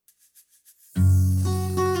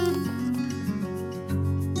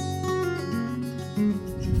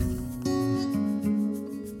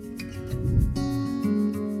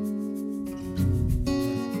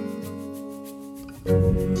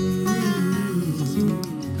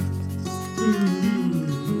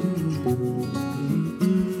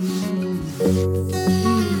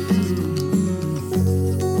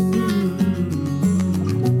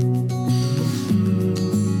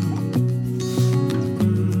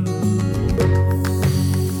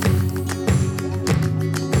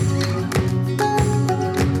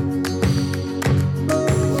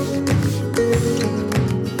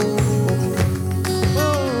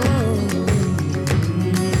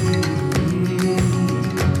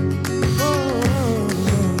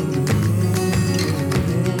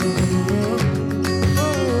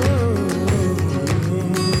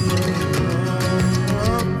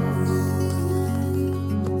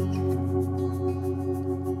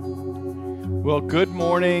Well, good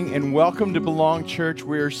morning and welcome to Belong Church.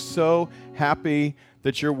 We are so happy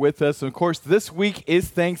that you're with us. And of course, this week is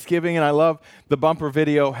Thanksgiving, and I love the bumper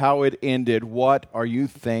video, how it ended. What are you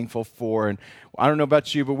thankful for? And I don't know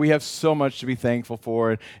about you, but we have so much to be thankful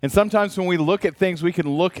for. And sometimes when we look at things, we can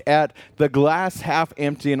look at the glass half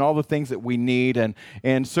empty and all the things that we need,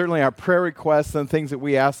 and certainly our prayer requests and things that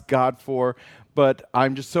we ask God for. But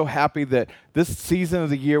I'm just so happy that this season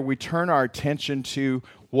of the year, we turn our attention to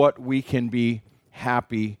what we can be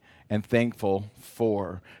happy and thankful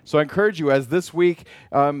for. So I encourage you, as this week,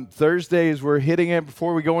 Thursdays, we're hitting it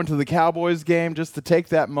before we go into the Cowboys game, just to take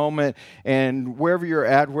that moment and wherever you're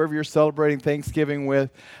at, wherever you're celebrating Thanksgiving with,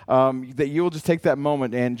 that you will just take that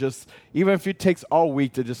moment and just, even if it takes all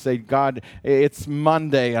week, to just say, God, it's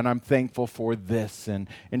Monday and I'm thankful for this, and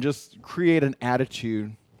just create an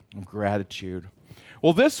attitude of gratitude.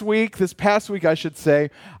 Well, this past week, I should say,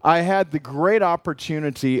 I had the great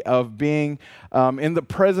opportunity of being in the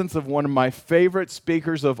presence of one of my favorite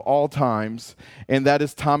speakers of all times, and that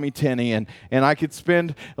is Tommy Tenney. And I could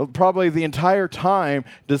spend probably the entire time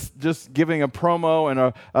just giving a promo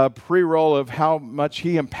and a pre-roll of how much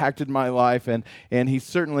he impacted my life, and he's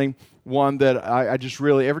certainly one that I just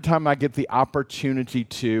really, every time I get the opportunity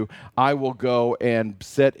to, I will go and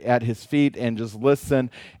sit at his feet and just listen.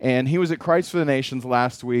 And he was at Christ for the Nations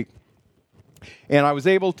last week. And I was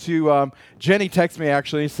able to, Jenny texted me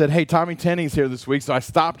actually and said, hey, Tommy Tenney's here this week. So I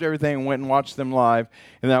stopped everything and went and watched them live.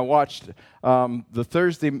 And I watched the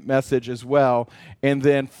Thursday message as well. And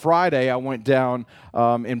then Friday I went down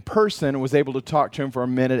in person and was able to talk to him for a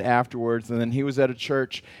minute afterwards. And then he was at a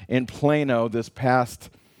church in Plano this past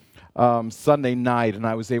Sunday night, and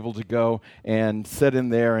I was able to go and sit in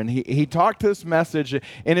there, and he talked this message,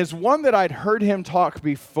 and it's one that I'd heard him talk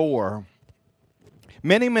before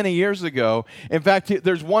many, many years ago. In fact,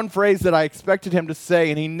 there's one phrase that I expected him to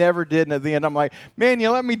say, and he never did, and at the end I'm like, man, you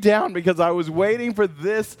let me down, because I was waiting for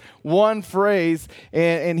this one phrase,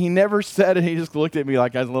 and he never said it. He just looked at me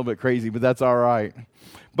like I was a little bit crazy, but that's all right.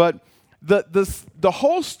 But the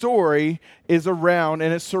whole story is around,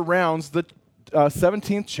 and it surrounds the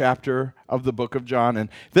 17th chapter of the book of John. And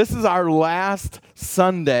this is our last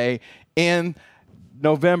Sunday in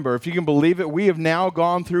November. If you can believe it, we have now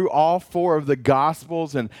gone through all four of the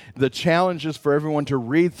Gospels, and the challenges for everyone to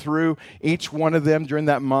read through each one of them during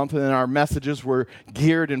that month. And then our messages were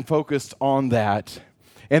geared and focused on that.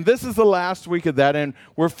 And this is the last week of that, and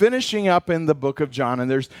we're finishing up in the book of John. And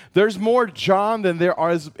there's more John than there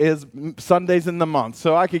is Sundays in the month.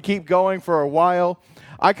 So I could keep going for a while.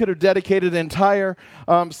 I could have dedicated an entire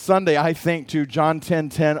Sunday, I think, to John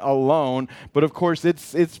 10:10 alone. But of course,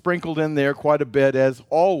 it's sprinkled in there quite a bit, as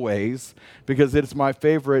always, because it's my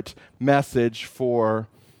favorite message for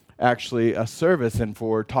actually a service and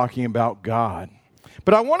for talking about God.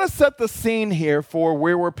 But I want to set the scene here for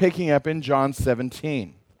where we're picking up in John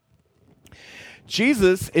 17.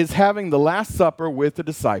 Jesus is having the Last Supper with the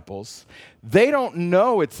disciples. They don't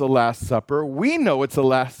know it's the Last Supper. We know it's the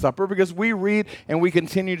Last Supper because we read and we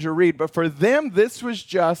continue to read. But for them, this was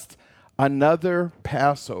just another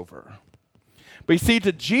Passover. But you see,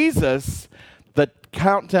 to Jesus, the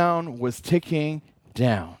countdown was ticking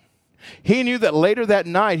down. He knew that later that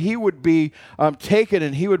night he would be taken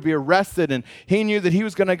and he would be arrested, and he knew that he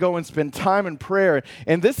was going to go and spend time in prayer.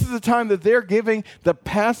 And this is the time that they're giving the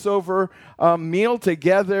Passover meal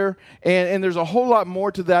together, and there's a whole lot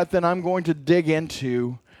more to that than I'm going to dig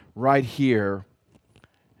into right here.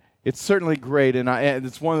 It's certainly great, and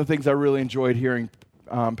it's one of the things I really enjoyed hearing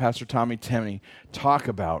Pastor Tommy Tenney talk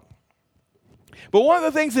about. But one of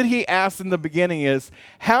the things that he asked in the beginning is,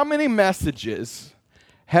 how many messages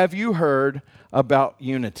have you heard about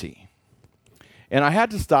unity? And I had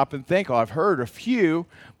to stop and think, I've heard a few,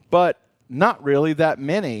 but not really that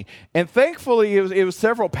many. And thankfully, it was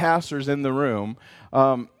several pastors in the room.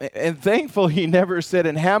 And thankfully, he never said,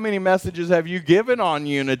 and how many messages have you given on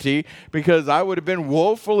unity? Because I would have been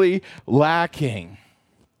woefully lacking.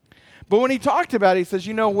 But when he talked about it, he says,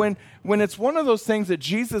 when it's one of those things that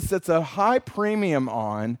Jesus sets a high premium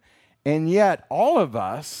on, and yet all of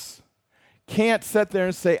us can't sit there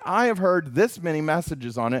and say, I have heard this many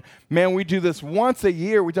messages on it. Man, we do this once a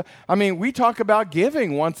year. We talk about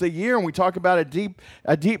giving once a year, and we talk about a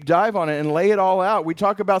deep dive on it and lay it all out. We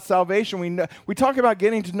talk about salvation. We talk about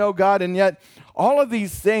getting to know God, and yet all of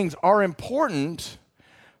these things are important,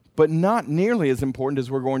 but not nearly as important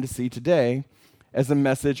as we're going to see today as a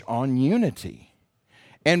message on unity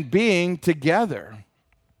and being together.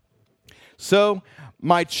 So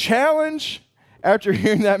my challenge after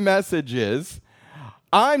hearing that message is,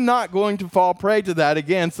 I'm not going to fall prey to that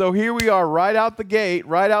again. So here we are, right out the gate,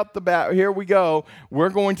 right out the bat. Here we go. We're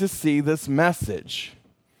going to see this message.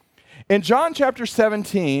 In John chapter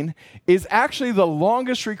 17 is actually the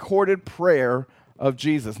longest recorded prayer of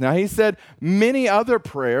Jesus. Now, he said many other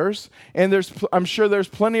prayers, and I'm sure there's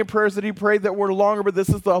plenty of prayers that he prayed that were longer, but this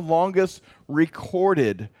is the longest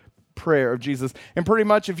recorded prayer of Jesus. And pretty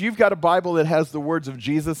much if you've got a Bible that has the words of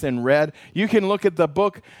Jesus in red, you can look at the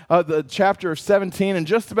book, the chapter of 17, and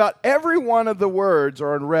just about every one of the words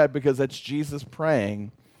are in red because that's Jesus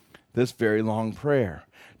praying this very long prayer.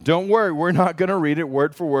 Don't worry, we're not going to read it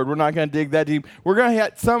word for word. We're not going to dig that deep. We're going to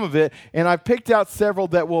hit some of it, and I've picked out several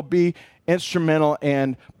that will be instrumental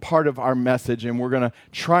and part of our message, and we're going to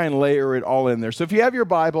try and layer it all in there. So if you have your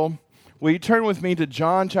Bible, will you turn with me to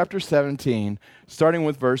John chapter 17, starting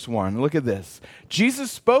with verse 1. Look at this.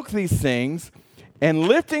 Jesus spoke these things, and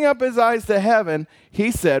lifting up his eyes to heaven, he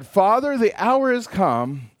said, Father, the hour is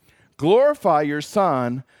come. Glorify your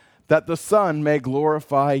Son, that the Son may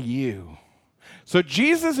glorify you. So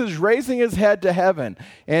Jesus is raising his head to heaven,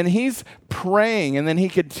 and he's praying, and then he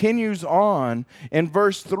continues on. In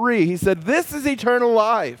verse 3, he said, This is eternal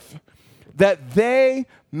life, that they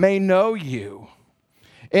may know you.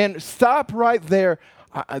 And stop right there.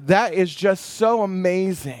 That is just so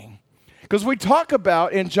amazing. Because we talk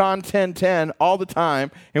about in John 10:10 all the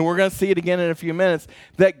time, and we're going to see it again in a few minutes,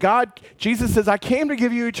 that Jesus says, I came to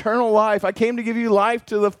give you eternal life. I came to give you life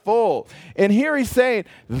to the full. And here he's saying,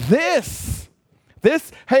 this,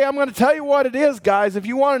 hey, I'm going to tell you what it is, guys. If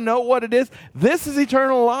you want to know what it is, this is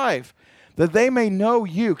eternal life, that they may know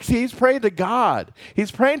you. See, he's praying to God.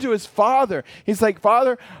 He's praying to his Father. He's like,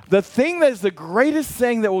 Father, the thing that is the greatest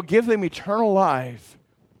thing that will give them eternal life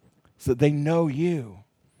is that they know you.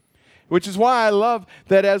 Which is why I love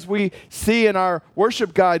that as we see in our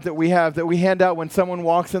worship guide that we hand out when someone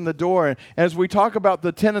walks in the door, and as we talk about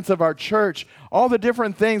the tenets of our church, all the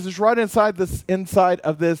different things is right inside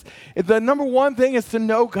of this. The number one thing is to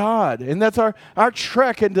know God, and that's our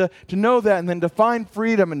trek, and to know that, and then to find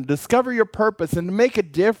freedom and discover your purpose and to make a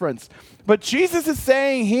difference. But Jesus is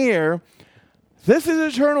saying here, this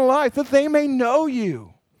is eternal life, that they may know you.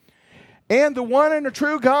 And the one and the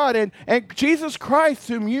true God, and Jesus Christ,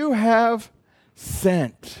 whom you have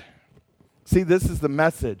sent. See, this is the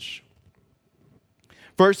message.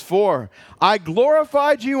 Verse 4, I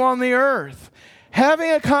glorified you on the earth, having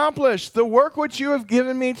accomplished the work which you have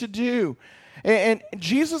given me to do. And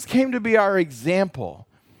Jesus came to be our example.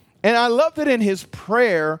 And I love that in his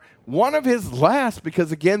prayer, one of his last,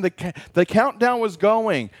 because again, the countdown was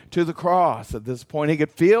going to the cross at this point. He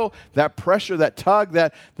could feel that pressure, that tug,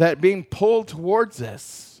 that being pulled towards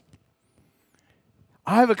this.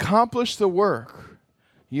 I've accomplished the work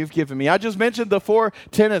you've given me. I just mentioned the 4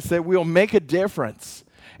 tenets that will make a difference.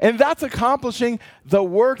 And that's accomplishing the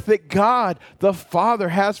work that God, the Father,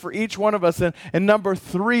 has for each one of us. And number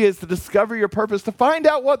 3 is to discover your purpose, to find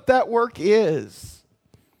out what that work is.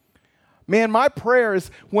 Man, my prayer is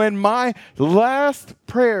when my last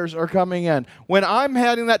prayers are coming in, when I'm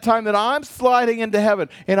having that time that I'm sliding into heaven,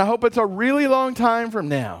 and I hope it's a really long time from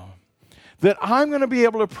now, that I'm going to be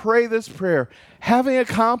able to pray this prayer, having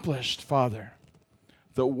accomplished, Father,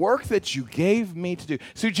 the work that you gave me to do.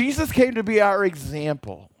 So Jesus came to be our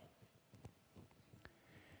example.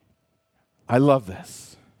 I love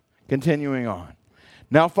this. Continuing on.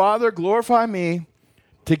 Now, Father, glorify me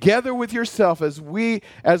together with yourself as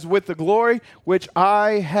with the glory which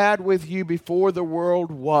I had with you before the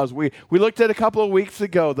world was. We looked at a couple of weeks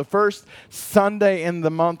ago, the first Sunday in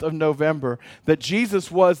the month of November, that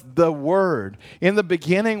Jesus was the Word. In the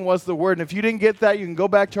beginning was the Word. And if you didn't get that, you can go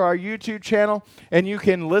back to our YouTube channel and you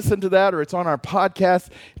can listen to that, or it's on our podcast.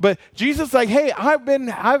 But Jesus is like, hey, I've been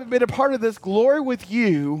a part of this glory with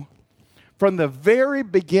you from the very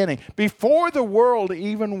beginning, before the world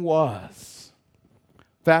even was.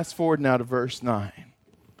 Fast forward now to verse 9.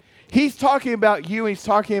 He's talking about you, he's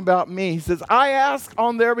talking about me. He says, I ask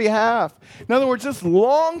on their behalf. In other words, this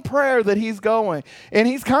long prayer that he's going. And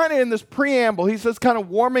he's kind of in this preamble. He's just kind of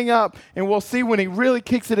warming up, and we'll see when he really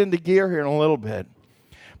kicks it into gear here in a little bit.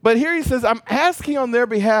 But here he says, I'm asking on their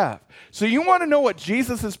behalf. So you want to know what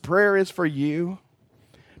Jesus' prayer is for you?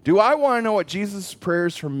 Do I want to know what Jesus' prayer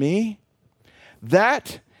is for me?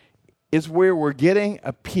 That is where we're getting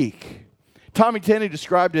a peek. Tommy Tenney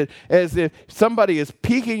described it as if somebody is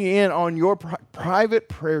peeking in on your private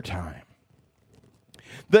prayer time.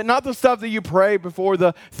 That not the stuff that you pray before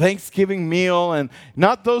the Thanksgiving meal, and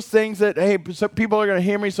not those things that, hey, some people are going to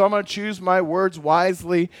hear me, so I'm going to choose my words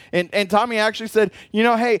wisely. And Tommy actually said,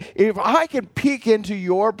 hey, if I can peek into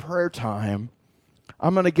your prayer time,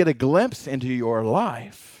 I'm going to get a glimpse into your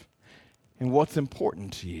life. and what's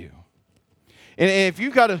important to you. And if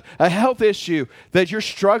you've got a health issue that you're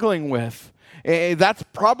struggling with, that's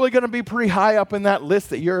probably going to be pretty high up in that list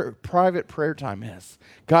that your private prayer time is.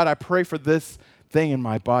 God, I pray for this thing in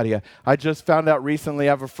my body. I just found out recently,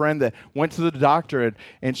 I have a friend that went to the doctor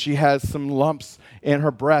and she has some lumps in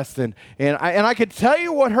her breast. And I could tell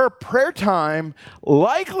you what her prayer time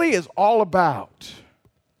likely is all about.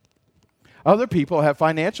 Other people have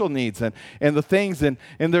financial needs and the things, and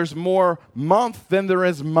there's more month than there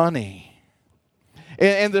is money.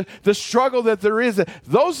 And the struggle that there is,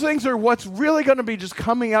 those things are what's really going to be just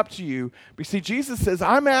coming up to you. But see, Jesus says,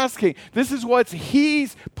 I'm asking, this is what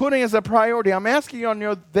he's putting as a priority. I'm asking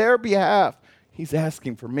on their behalf. He's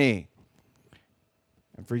asking for me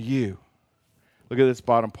and for you. Look at this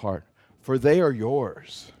bottom part. For they are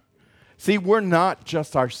yours. See, we're not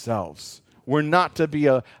just ourselves. We're not to be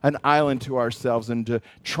an island to ourselves and to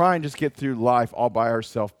try and just get through life all by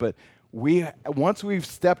ourselves. But once we've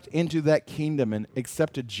stepped into that kingdom and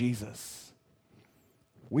accepted Jesus,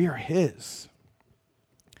 we are his.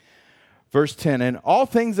 Verse 10, and all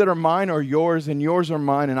things that are mine are yours, and yours are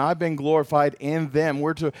mine, and I've been glorified in them.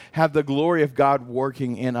 We're to have the glory of God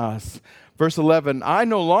working in us. Verse 11, I am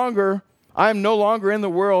no longer in the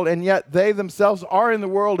world, and yet they themselves are in the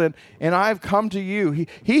world, and I've come to you.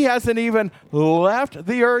 He hasn't even left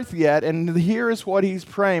the earth yet, and here is what he's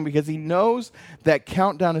praying, because he knows that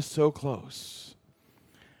countdown is so close.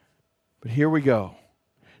 But here we go.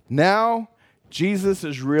 Now, Jesus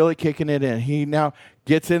is really kicking it in. He now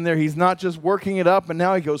gets in there. He's not just working it up, and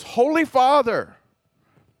now he goes, Holy Father,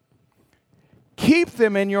 keep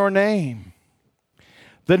them in your name.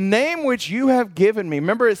 The name which you have given me.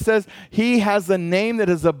 Remember, it says he has a name that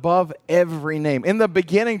is above every name. In the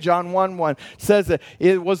beginning, John 1:1 says that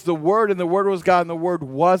it was the Word, and the Word was God, and the Word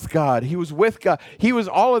was God. He was with God. He was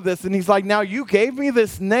all of this. And he's like, now you gave me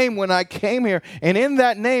this name when I came here, and in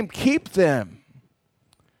that name, keep them.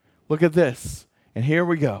 Look at this. And here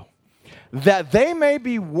we go. That they may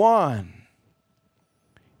be one,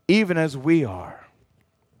 even as we are.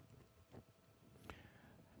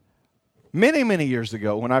 Many, many years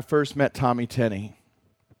ago, when I first met Tommy Tenney,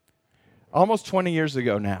 almost 20 years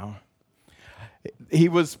ago now, he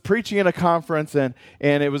was preaching at a conference, and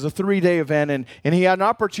it was a 3-day event, and he had an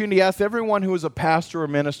opportunity to ask everyone who was a pastor or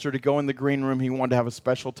minister to go in the green room. He wanted to have a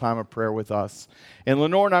special time of prayer with us. And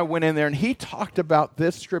Lenore and I went in there, and he talked about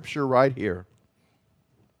this scripture right here.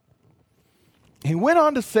 He went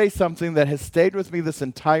on to say something that has stayed with me this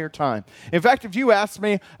entire time. In fact, if you ask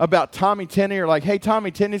me about Tommy Tenney, or like, hey, Tommy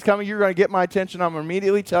Tenney's coming, you're going to get my attention, I'm going to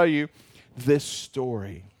immediately tell you this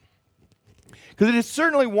story. Because it is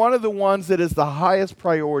certainly one of the ones that is the highest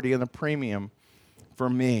priority and the premium for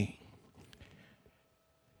me.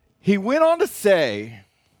 He went on to say,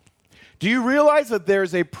 do you realize that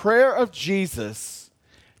there's a prayer of Jesus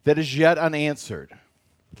that is yet unanswered?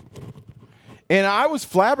 And I was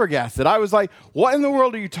flabbergasted. I was like, what in the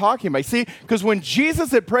world are you talking about? See, because when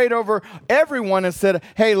Jesus had prayed over everyone and said,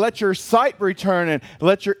 hey, let your sight return and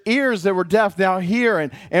let your ears that were deaf now hear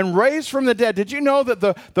and raise from the dead. Did you know that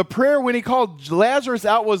the prayer when he called Lazarus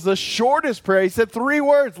out was the shortest prayer? He said 3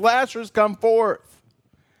 words, Lazarus, come forth.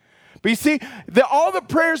 But you see, all the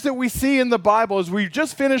prayers that we see in the Bible, as we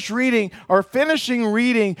just finished reading or finishing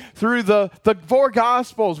reading through the 4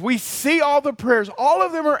 Gospels, we see all the prayers. All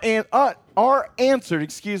of them are answered,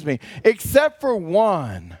 except for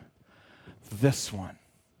one, this one.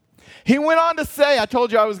 He went on to say, I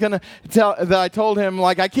told you I was going to tell, that I told him,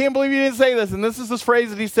 like, I can't believe you didn't say this. And this is this phrase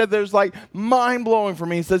that he said that was like mind-blowing for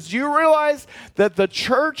me. He says, do you realize that the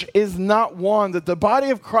church is not one, that the body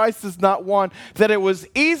of Christ is not one, that it was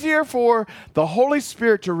easier for the Holy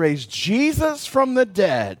Spirit to raise Jesus from the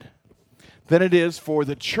dead than it is for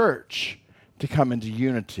the church to come into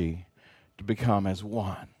unity, to become as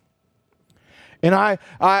one? And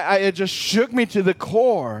it just shook me to the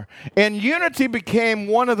core. And unity became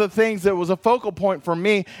one of the things that was a focal point for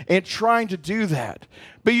me in trying to do that.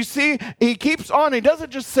 But you see, he keeps on. He doesn't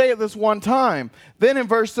just say it this one time. Then in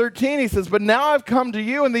verse 13, he says, but now I've come to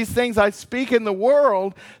you, and these things I speak in the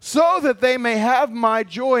world, so that they may have my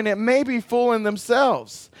joy, and it may be full in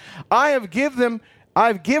themselves. I've given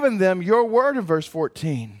them your word in verse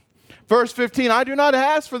 14. Verse 15, I do not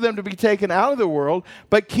ask for them to be taken out of the world,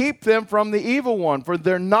 but keep them from the evil one. For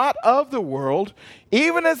they're not of the world,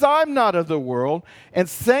 even as I'm not of the world, and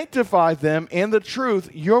sanctify them in the truth.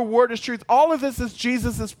 Your word is truth. All of this is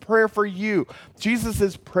Jesus' prayer for you.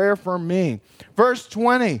 Jesus' prayer for me. Verse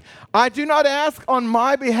 20, I do not ask on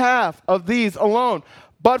my behalf of these alone,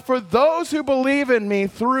 but for those who believe in me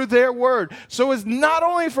through their word. So it's not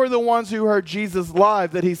only for the ones who heard Jesus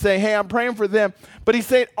live that he's saying, hey, I'm praying for them, but he's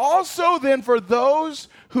saying also then for those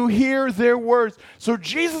who hear their words. So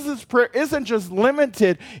Jesus' prayer isn't just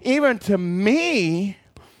limited even to me,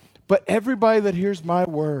 but everybody that hears my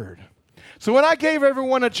word. So when I gave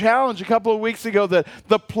everyone a challenge a couple of weeks ago, the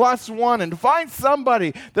 +1, and find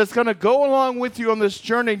somebody that's going to go along with you on this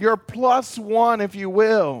journey, your +1, if you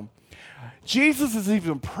will. Jesus is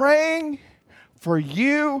even praying for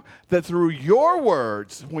you that through your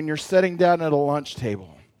words, when you're sitting down at a lunch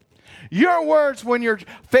table, your words when you're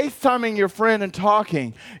FaceTiming your friend and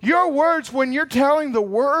talking, your words when you're telling the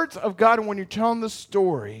words of God and when you're telling the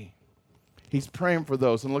story, he's praying for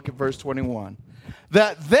those. And look at verse 21.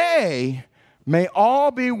 That they may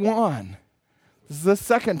all be one. This is the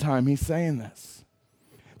second time he's saying this.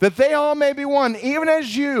 That they all may be one, even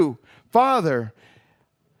as you, Father,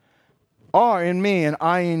 are in me and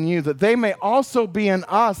I in you, that they may also be in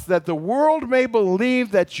us, that the world may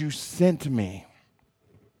believe that you sent me.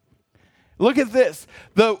 Look at this.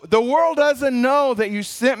 The world doesn't know that you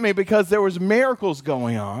sent me because there was miracles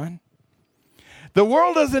going on. The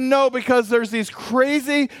world doesn't know because there's these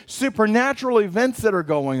crazy supernatural events that are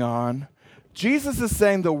going on. Jesus is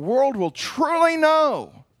saying the world will truly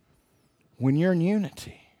know when you're in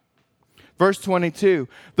unity. Verse 22,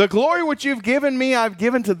 the glory which you've given me, I've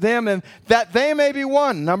given to them, and that they may be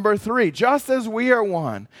one. Number 3, just as we are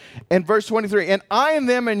one. And verse 23, and I and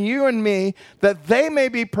them and you and me, that they may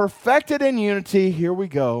be perfected in unity. Here we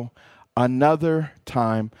go, another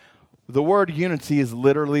time. The word unity is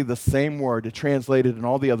literally the same word. It translated in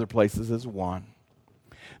all the other places as one.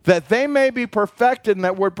 That they may be perfected, and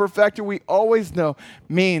that word perfected we always know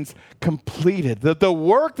means completed. That the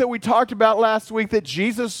work that we talked about last week that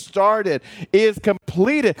Jesus started is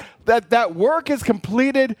completed. That work is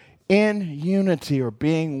completed in unity or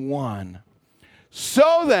being one.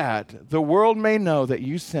 So that the world may know that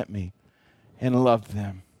you sent me and loved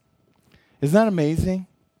them. Isn't that amazing?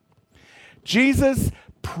 Jesus'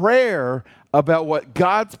 prayer about what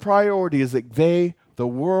God's priority is that the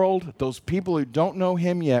world, those people who don't know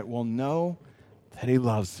him yet, will know that he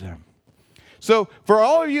loves them. So for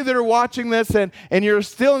all of you that are watching this and you're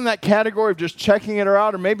still in that category of just checking it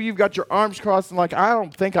out, or maybe you've got your arms crossed and like, I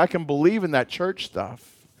don't think I can believe in that church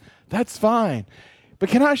stuff. That's fine. But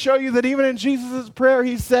can I show you that even in Jesus' prayer,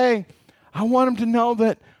 he's saying, I want them to know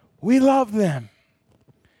that we love them.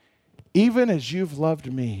 Even as you've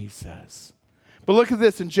loved me, he says. But look at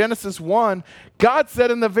this. In Genesis 1, God said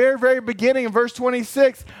in the very, very beginning, in verse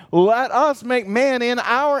 26, let us make man in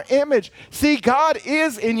our image. See, God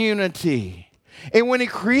is in unity. And when he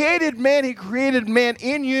created man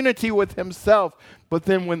in unity with himself. But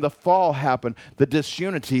then when the fall happened, the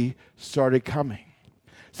disunity started coming.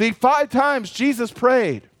 See, 5 times Jesus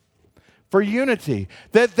prayed for unity,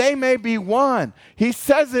 that they may be one. He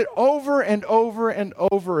says it over and over and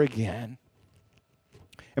over again.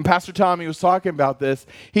 And Pastor Tommy was talking about this.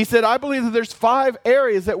 He said, I believe that there's 5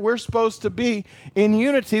 areas that we're supposed to be in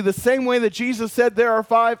unity, the same way that Jesus said there are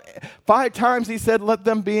 5 times he said, let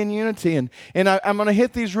them be in unity. And I'm going to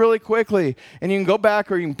hit these really quickly. And you can go back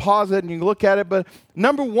or you can pause it and you can look at it. But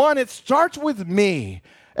number 1, it starts with me.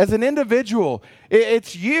 As an individual,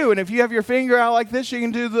 it's you. And if you have your finger out like this, you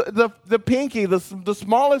can do the pinky, the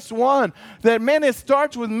smallest one. That, man, it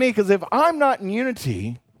starts with me. Because if I'm not in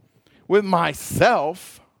unity with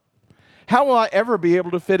myself, how will I ever be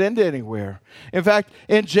able to fit into anywhere? In fact,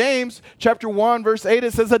 in James chapter 1, verse 8,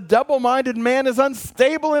 it says, a double-minded man is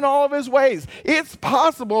unstable in all of his ways. It's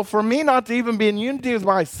possible for me not to even be in unity with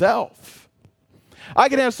myself. I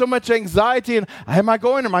can have so much anxiety and am I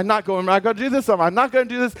going or am I not going? Am I going to do this? Am I not going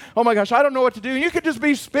to do this? Oh my gosh, I don't know what to do. You could just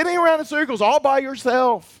be spinning around in circles all by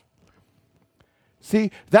yourself.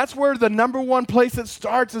 See, that's where the number 1 place it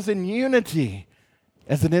starts is in unity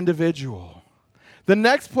as an individual. The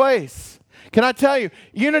next place, can I tell you,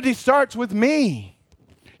 unity starts with me.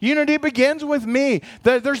 Unity begins with me.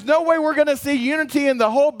 There's no way we're going to see unity in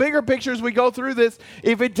the whole bigger picture as we go through this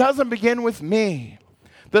if it doesn't begin with me.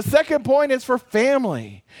 The second point is for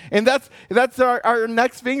family. And that's our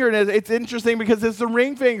next finger. And it's interesting because it's the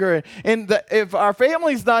ring finger. And if our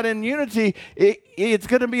family's not in unity, it's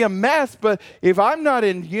going to be a mess. But if I'm not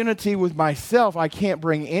in unity with myself, I can't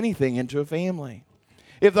bring anything into a family.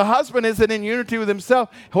 If the husband isn't in unity with himself,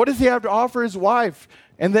 what does he have to offer his wife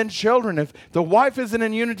and then children? If the wife isn't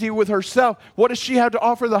in unity with herself, what does she have to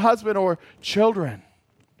offer the husband or children?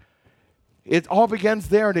 It all begins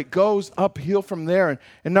there and it goes uphill from there.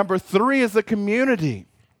 And number 3 is the community.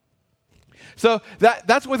 So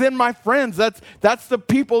that's within my friends. That's the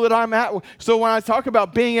people that I'm at. So when I talk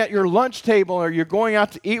about being at your lunch table or you're going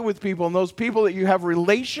out to eat with people and those people that you have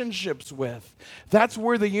relationships with, that's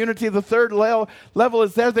where the unity, the third level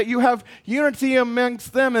is there, that you have unity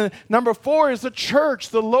amongst them. And number 4 is the church,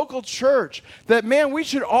 the local church. That, man, we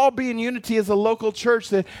should all be in unity as a local church.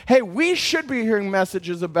 That, hey, we should be hearing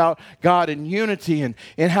messages about God and unity and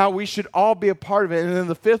how we should all be a part of it. And then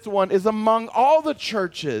the 5th one is among all the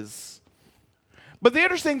churches. But the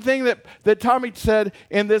interesting thing that Tommy said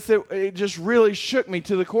in this, it just really shook me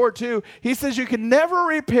to the core too. He says you can never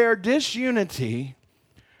repair disunity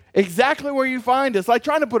exactly where you find it. It's like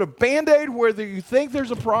trying to put a Band-Aid where you think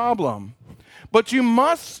there's a problem. But you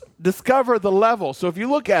must discover the level. So if you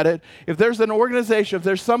look at it, if there's an organization, if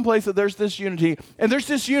there's some place that there's disunity, and there's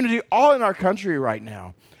disunity all in our country right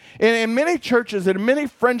now, and in many churches, and in many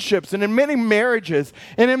friendships, and in many marriages,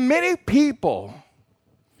 and in many people,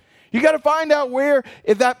 you got to find out where,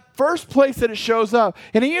 in that first place that it shows up.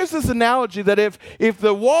 And he used this analogy that if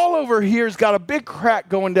the wall over here has got a big crack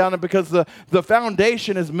going down it because the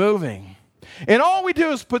foundation is moving, and all we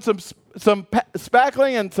do is put some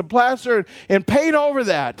spackling and some plaster and paint over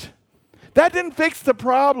that, that didn't fix the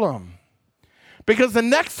problem. Because the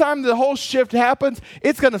next time the whole shift happens,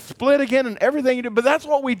 it's going to split again and everything you do. But that's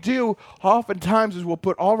what we do oftentimes, is we'll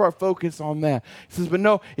put all of our focus on that. He says, but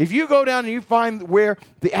no, if you go down and you find where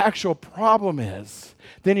the actual problem is,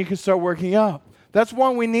 then you can start working up. That's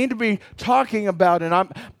one we need to be talking about. And I'm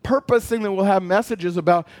purposing that we'll have messages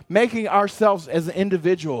about making ourselves as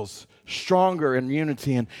individuals stronger in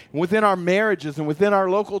unity, and within our marriages and within our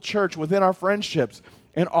local church, within our friendships,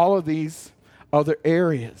 and all of these other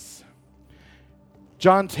areas.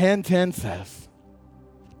 John 10:10 says,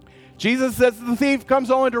 Jesus says the thief comes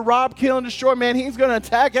only to rob, kill, and destroy. Man, he's going to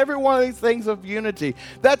attack every one of these things of unity.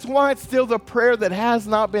 That's why it's still the prayer that has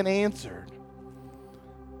not been answered.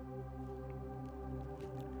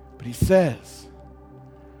 But he says,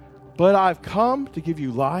 but I've come to give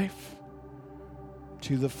you life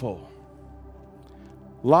to the full.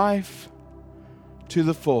 Life to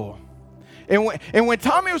the full. And when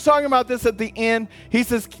Tommy was talking about this at the end, he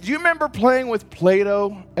says, do you remember playing with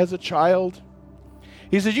Play-Doh as a child?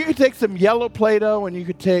 He says, you could take some yellow Play-Doh and you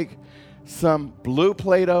could take some blue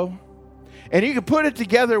Play-Doh, and you could put it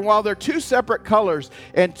together while they're two separate colors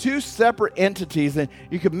and two separate entities, and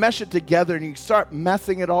you could mesh it together and you start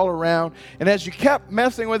messing it all around. And as you kept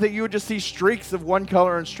messing with it, you would just see streaks of one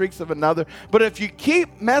color and streaks of another. But if you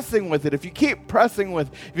keep messing with it, if you keep pressing with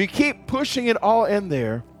it, if you keep pushing it all in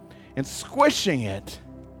there and squishing it,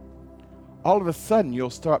 all of a sudden you'll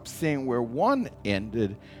start seeing where one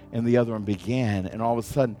ended and the other one began, and all of a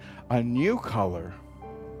sudden a new color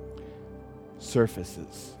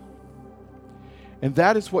surfaces. And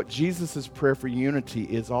that is what Jesus' prayer for unity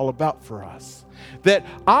is all about for us. That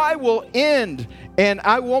I will end and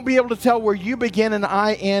I won't be able to tell where you begin and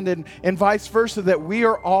I end, and vice versa, that we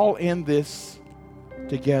are all in this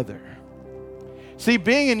together. See,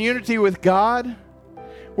 being in unity with God,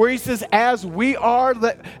 where he says, as we are,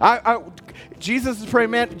 Jesus is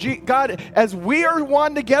praying, man, God, as we are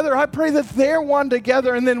one together, I pray that they're one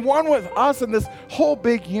together and then one with us in this whole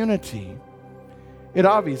big unity. It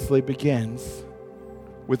obviously begins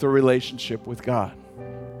with a relationship with God.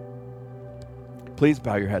 Please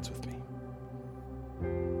bow your heads with me.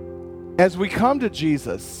 As we come to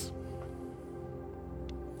Jesus,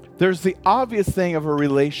 there's the obvious thing of a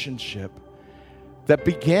relationship that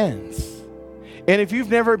begins. And if you've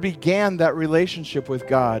never began that relationship with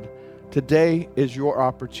God, today is your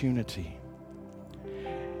opportunity.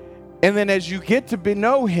 And then as you get to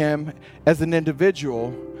know him as an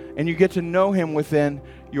individual, and you get to know him within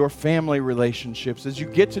your family relationships, as you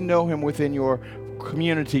get to know him within your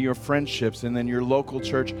community, your friendships, and then your local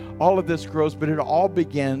church, all of this grows, but it all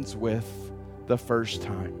begins with the first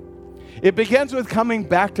time. It begins with coming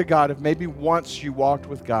back to God. If maybe once you walked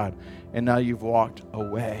with God and now you've walked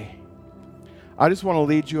away. I just want to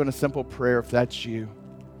lead you in a simple prayer if that's you.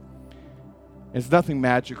 It's nothing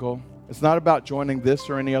magical. It's not about joining this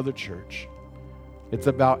or any other church. It's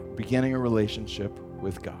about beginning a relationship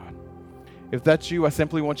with God. If that's you, I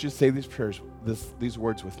simply want you to say these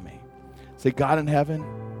words with me. Say, God in heaven,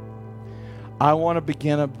 I want to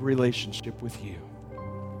begin a relationship with you.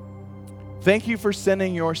 Thank you for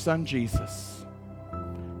sending your son Jesus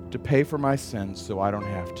to pay for my sins so I don't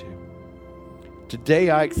have to. Today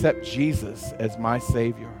I accept Jesus as my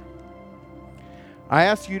Savior. I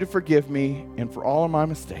ask you to forgive me and for all of my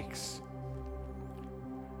mistakes.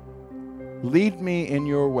 Lead me in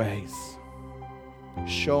your ways.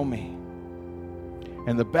 Show me.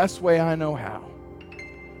 And the best way I know how,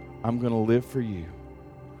 I'm going to live for you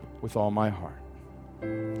with all my heart.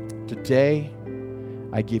 Today,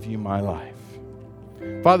 I give you my life.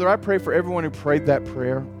 Father, I pray for everyone who prayed that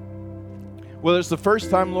prayer, whether it's the first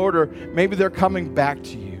time, Lord, or maybe they're coming back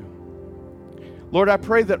to you. Lord, I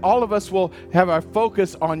pray that all of us will have our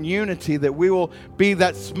focus on unity, that we will be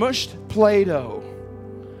that smushed Play-Doh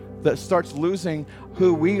that starts losing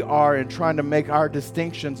who we are and trying to make our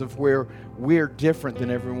distinctions of where we're different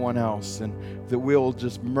than everyone else, and that we'll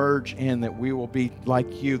just merge in, that we will be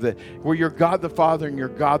like you, that we're your God the Father and your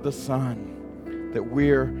God the Son, that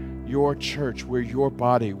we're your church, we're your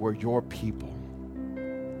body, we're your people.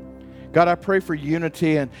 God, I pray for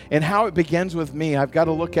unity and how it begins with me. I've got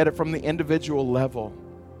to look at it from the individual level.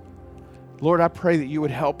 Lord, I pray that you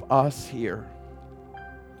would help us here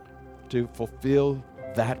to fulfill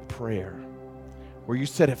that prayer where you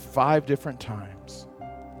said it 5 different times.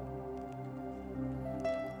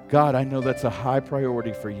 God, I know that's a high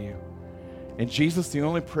priority for you. And Jesus, the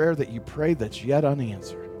only prayer that you prayed that's yet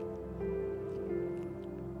unanswered.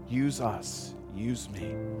 Use us, use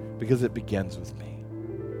me, because it begins with me.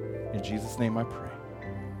 In Jesus' name I pray.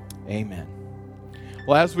 Amen.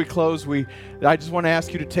 Well, as we close, I just want to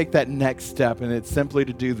ask you to take that next step, and it's simply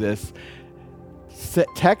to do this.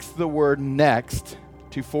 Text the word NEXT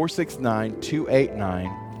to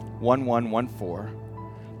 469-289-1114.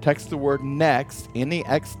 Text the word NEXT,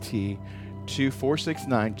 N-E-X-T, to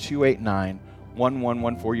 469-289-1114.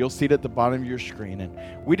 1114. You'll see it at the bottom of your screen. And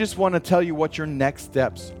we just want to tell you what your next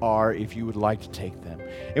steps are if you would like to take them.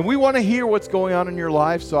 And we want to hear what's going on in your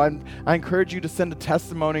life, so I encourage you to send a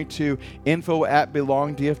testimony to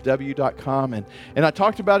info@belongdfw.com. And I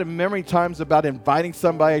talked about it many times about inviting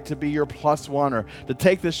somebody to be your +1 or to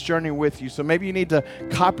take this journey with you. So maybe you need to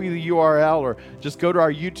copy the URL or just go to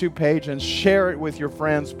our YouTube page and share it with your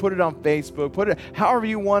friends. Put it on Facebook. Put it however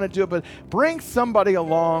you want to do it, but bring somebody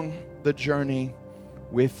along the journey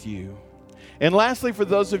with you. And lastly, for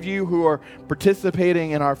those of you who are participating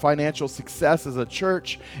in our financial success as a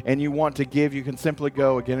church and you want to give, you can simply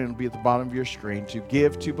go, again, it'll be at the bottom of your screen, to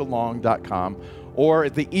givetobelong.com. Or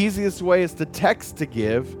the easiest way is to text to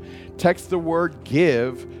give. Text the word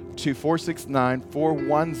GIVE to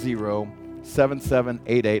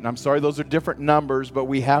 469-410-7788. And I'm sorry, those are different numbers, but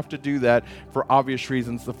we have to do that for obvious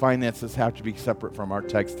reasons. The finances have to be separate from our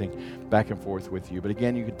texting back and forth with you. But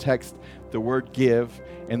again, you can text the word GIVE,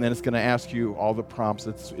 and then it's going to ask you all the prompts.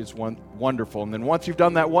 It's wonderful. And then once you've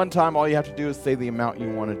done that one time, all you have to do is say the amount you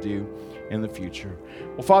want to do in the future.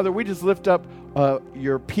 Well, Father, we just lift up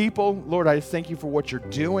your people. Lord, I just thank you for what you're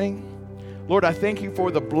doing. Lord, I thank you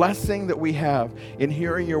for the blessing that we have in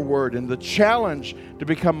hearing your word and the challenge to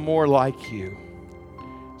become more like you.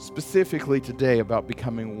 Specifically today about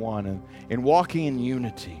becoming one and walking in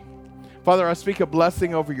unity. Father, I speak a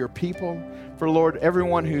blessing over your people. For, Lord,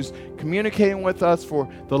 everyone who's communicating with us, for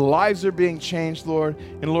the lives are being changed, Lord.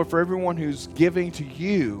 And, Lord, for everyone who's giving to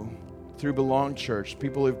you through Belong Church,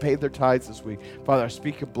 people who've paid their tithes this week. Father, I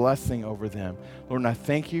speak a blessing over them. Lord, and I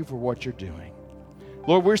thank you for what you're doing.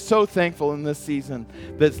 Lord, we're so thankful in this season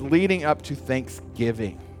that's leading up to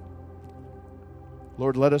Thanksgiving.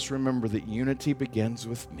 Lord, let us remember that unity begins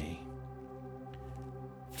with me.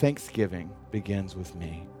 Thanksgiving begins with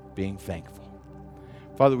me being thankful.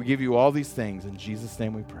 Father, we give you all these things. In Jesus'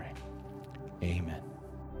 name we pray. Amen.